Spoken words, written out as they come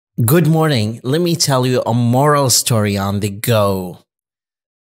Good morning. Let me tell you a moral story on the go.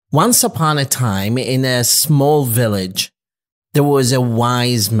 Once upon a time, in a small village, there was a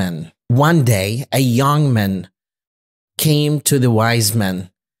wise man. One day, a young man came to the wise man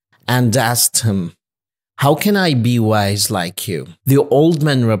and asked him, "How can I be wise like you?" The old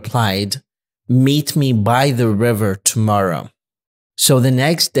man replied, "Meet me by the river tomorrow." So the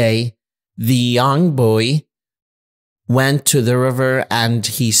next day, the young boy went to the river and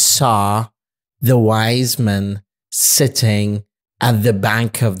he saw the wise man sitting at the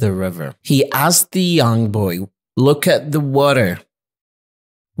bank of the river. He asked the young boy, "Look at the water.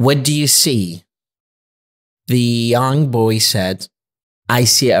 What do you see?" The young boy said, "I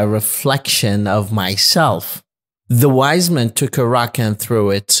see a reflection of myself." The wise man took a rock and threw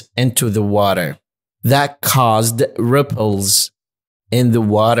it into the water. That caused ripples in the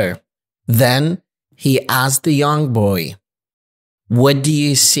water. Then he asked the young boy, "What do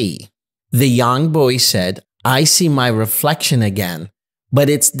you see?" The young boy said, "I see my reflection again, but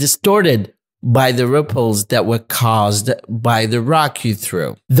it's distorted by the ripples that were caused by the rock you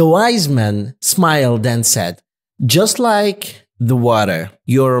threw." The wise man smiled and said, "Just like the water,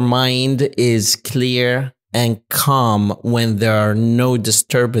 your mind is clear and calm when there are no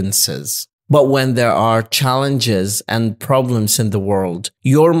disturbances. But when there are challenges and problems in the world,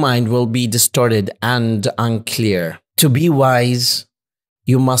 your mind will be distorted and unclear. To be wise,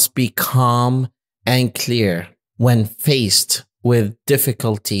 you must be calm and clear when faced with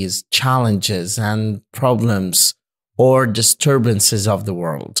difficulties, challenges, and problems or disturbances of the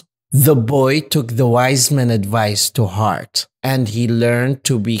world." The boy took the wise man's advice to heart, and he learned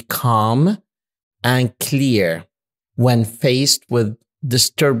to be calm and clear when faced with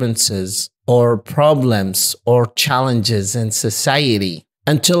disturbances or problems or challenges in society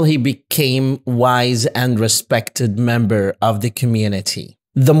until he became wise and respected member of the community.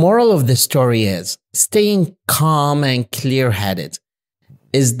 The moral of the story is staying calm and clear-headed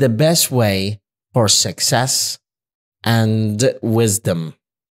is the best way for success and wisdom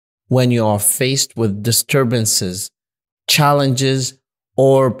when you are faced with disturbances, challenges,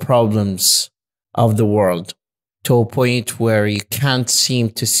 or problems of the world to a point where you can't seem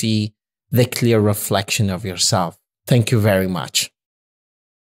to see the clear reflection of yourself. Thank you very much.